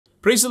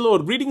Praise the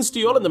Lord. Greetings to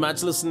you all in the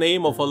matchless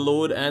name of our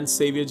Lord and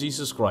Savior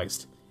Jesus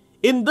Christ.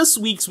 In this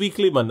week's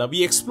Weekly Manna,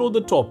 we explore the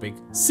topic,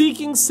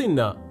 Seeking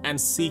Sinner and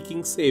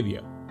Seeking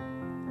Savior.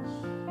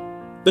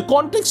 The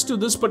context to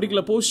this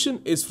particular portion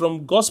is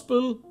from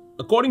Gospel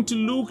according to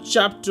Luke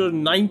chapter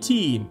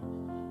 19,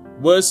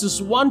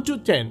 verses 1 to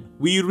 10.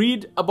 We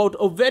read about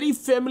a very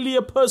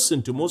familiar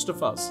person to most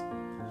of us.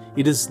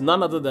 It is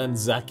none other than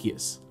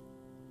Zacchaeus.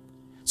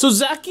 So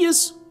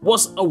Zacchaeus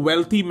was a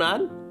wealthy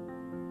man.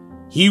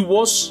 He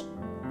was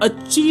a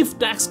chief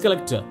tax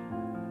collector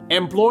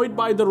employed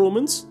by the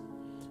Romans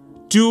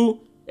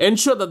to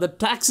ensure that the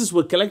taxes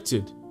were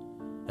collected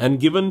and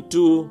given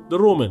to the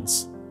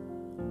Romans.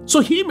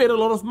 So he made a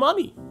lot of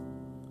money.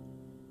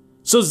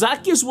 So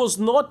Zacchaeus was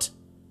not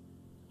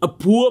a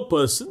poor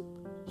person.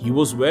 He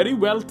was very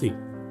wealthy.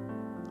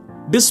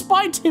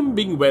 Despite him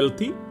being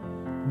wealthy,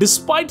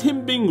 despite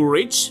him being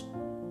rich,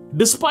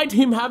 despite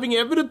him having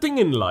everything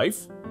in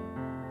life,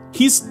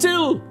 he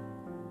still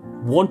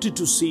wanted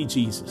to see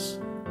Jesus.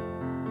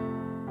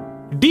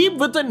 Deep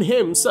within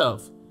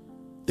himself,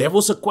 there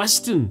was a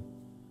question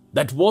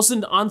that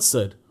wasn't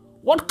answered.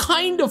 What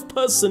kind of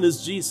person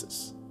is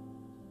Jesus?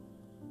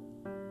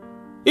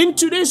 In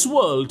today's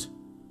world,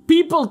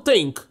 people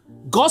think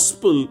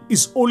gospel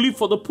is only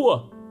for the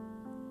poor.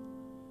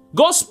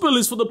 Gospel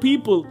is for the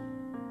people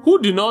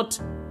who do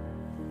not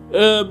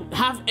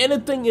have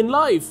anything in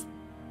life,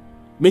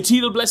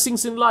 material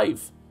blessings in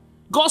life.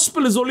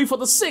 Gospel is only for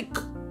the sick.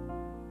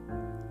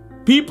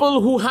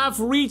 People who have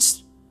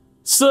reached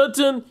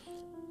certain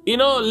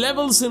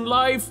levels in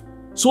life,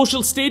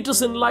 social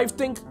status in life,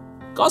 think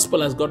gospel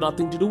has got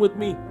nothing to do with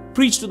me.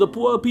 Preach to the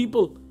poor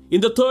people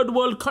in the third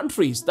world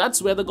countries.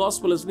 That's where the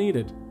gospel is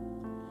needed.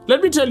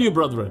 Let me tell you,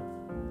 brethren,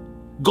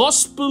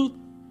 gospel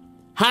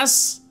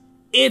has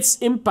its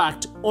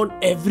impact on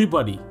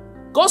everybody.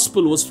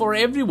 Gospel was for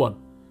everyone.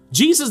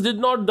 Jesus did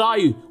not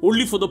die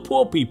only for the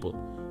poor people.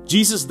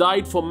 Jesus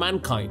died for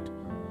mankind,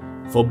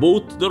 for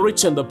both the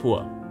rich and the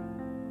poor.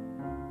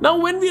 Now,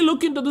 when we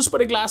look into this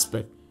particular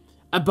aspect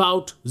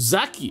about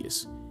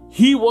Zacchaeus,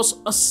 he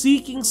was a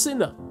seeking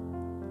sinner.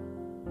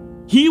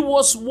 He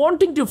was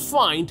wanting to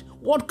find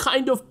what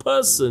kind of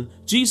person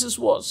Jesus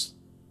was.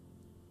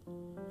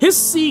 His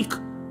seek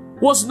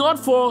was not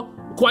for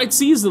quite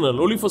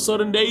seasonal. Only for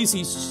certain days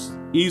he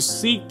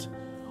seeked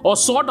or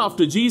sought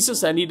after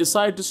Jesus and he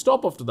decided to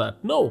stop after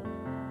that. No,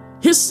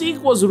 his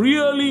seek was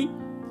really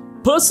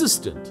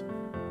persistent.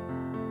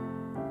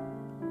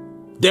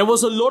 There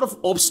was a lot of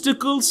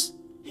obstacles,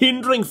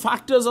 hindering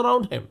factors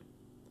around him.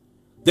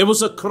 There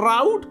was a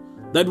crowd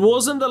that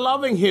wasn't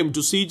allowing him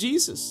to see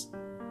Jesus.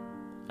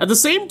 At the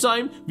same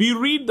time, we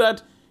read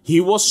that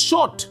he was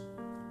short.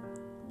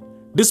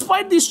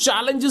 Despite these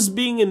challenges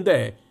being in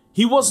there,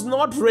 he was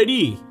not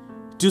ready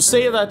to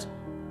say that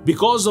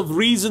because of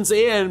reasons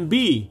A and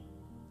B,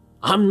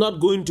 I'm not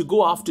going to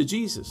go after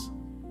Jesus.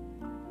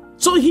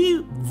 So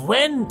he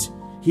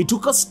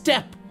took a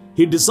step.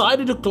 He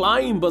decided to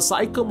climb a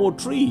sycamore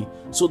tree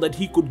so that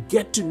he could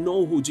get to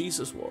know who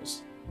Jesus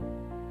was.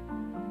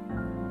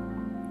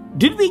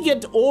 Did we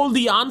get all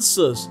the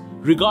answers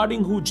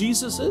regarding who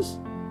Jesus is?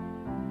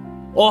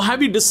 Or have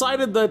we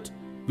decided that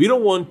we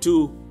don't want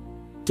to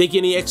take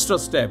any extra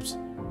steps?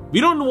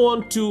 We don't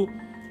want to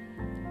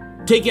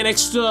take an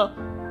extra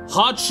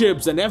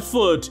hardships and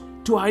effort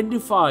to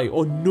identify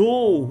or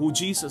know who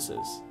Jesus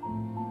is.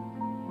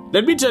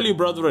 Let me tell you,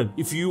 brethren,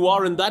 if you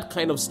are in that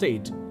kind of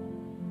state,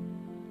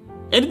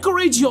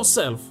 encourage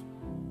yourself.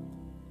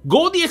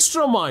 Go the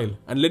extra mile.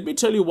 And let me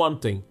tell you one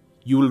thing,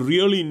 you will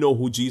really know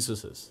who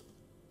Jesus is.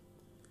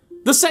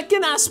 The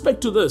second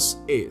aspect to this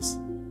is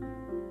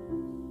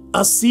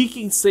a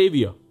seeking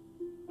Savior.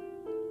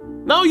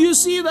 Now you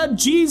see that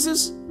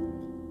Jesus,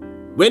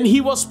 when he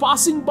was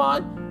passing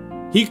by,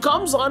 he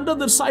comes under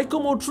the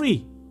sycamore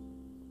tree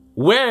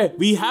where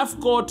we have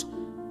got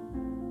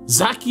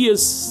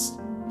Zacchaeus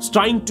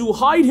trying to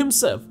hide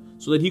himself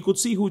so that he could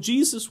see who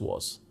Jesus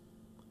was.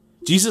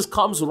 Jesus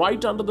comes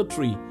right under the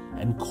tree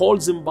and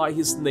calls him by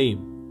his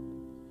name.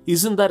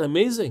 Isn't that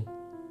amazing?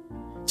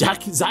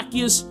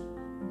 Zacchaeus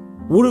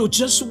would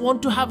just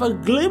want to have a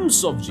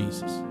glimpse of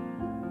Jesus.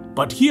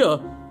 But here,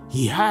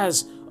 he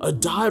has a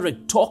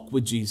direct talk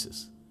with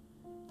Jesus.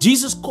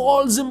 Jesus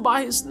calls him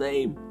by his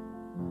name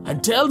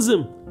and tells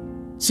him,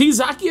 see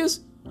Zacchaeus,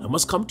 I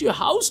must come to your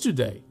house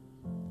today.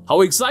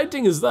 How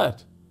exciting is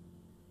that?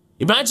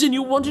 Imagine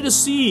you wanted to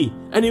see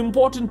an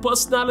important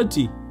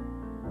personality.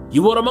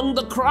 You were among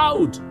the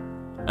crowd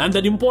and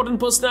that important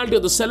personality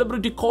or the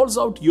celebrity calls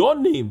out your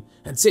name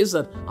and says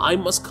that I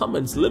must come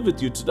and live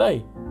with you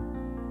today.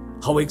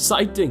 How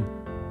exciting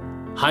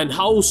and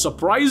how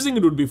surprising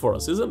it would be for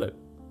us, isn't it?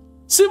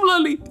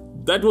 Similarly,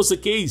 that was the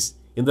case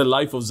in the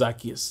life of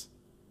Zacchaeus.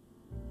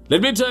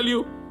 Let me tell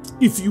you,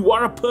 if you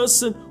are a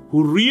person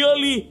who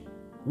really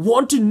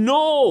want to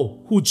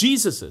know who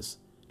Jesus is,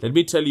 let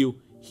me tell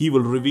you, he will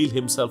reveal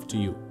himself to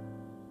you.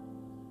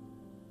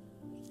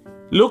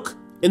 Look,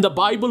 in the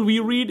Bible we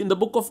read in the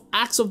book of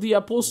Acts of the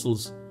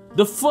Apostles,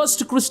 the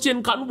first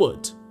Christian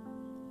convert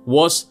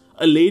was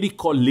a lady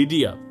called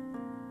Lydia.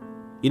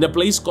 in a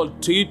place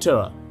called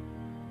Thyatira.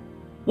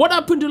 What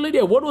happened to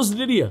Lydia? What was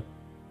Lydia?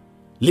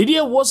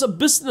 Lydia was a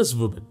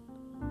businesswoman.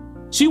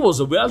 She was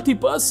a wealthy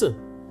person.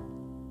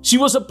 She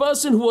was a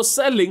person who was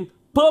selling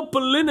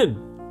purple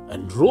linen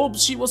and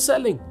robes she was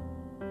selling.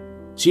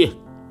 She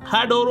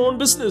had her own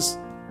business.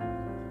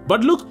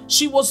 But look,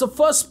 she was the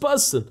first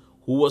person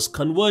who was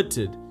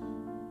converted,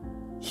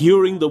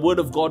 hearing the word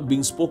of God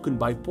being spoken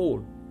by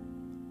Paul.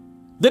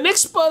 The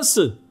next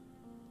person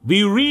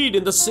we read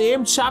in the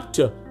same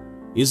chapter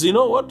is,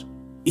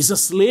 is a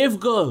slave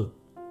girl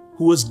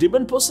who was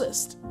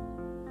demon-possessed,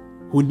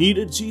 who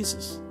needed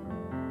Jesus.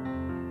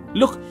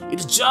 Look,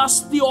 it's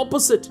just the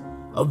opposite.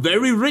 A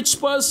very rich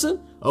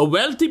person, a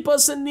wealthy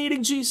person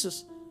needing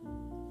Jesus.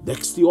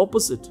 That's the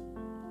opposite.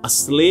 A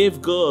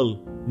slave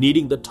girl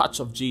needing the touch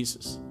of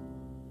Jesus.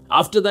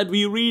 After that,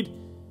 we read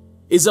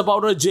is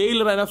about a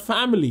jailer and a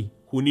family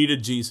who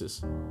needed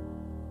Jesus.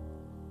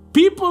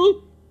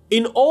 People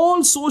in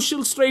all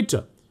social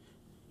strata,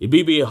 it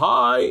may be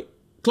high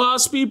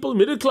class people,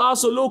 middle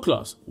class or low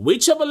class,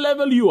 whichever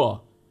level you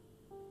are,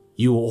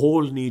 you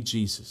all need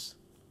Jesus.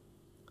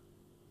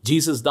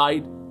 Jesus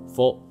died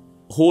for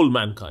whole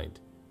mankind.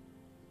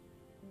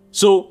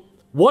 So,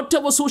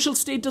 whatever social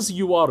status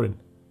you are in,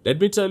 let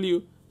me tell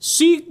you,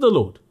 seek the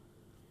Lord.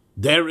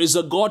 There is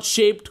a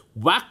God-shaped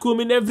vacuum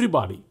in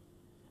everybody,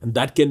 and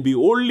that can be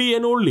only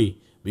and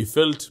only be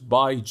filled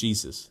by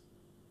Jesus.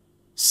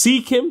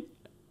 Seek Him,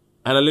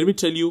 and let me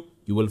tell you,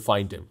 you will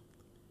find Him.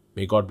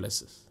 May God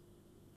bless us.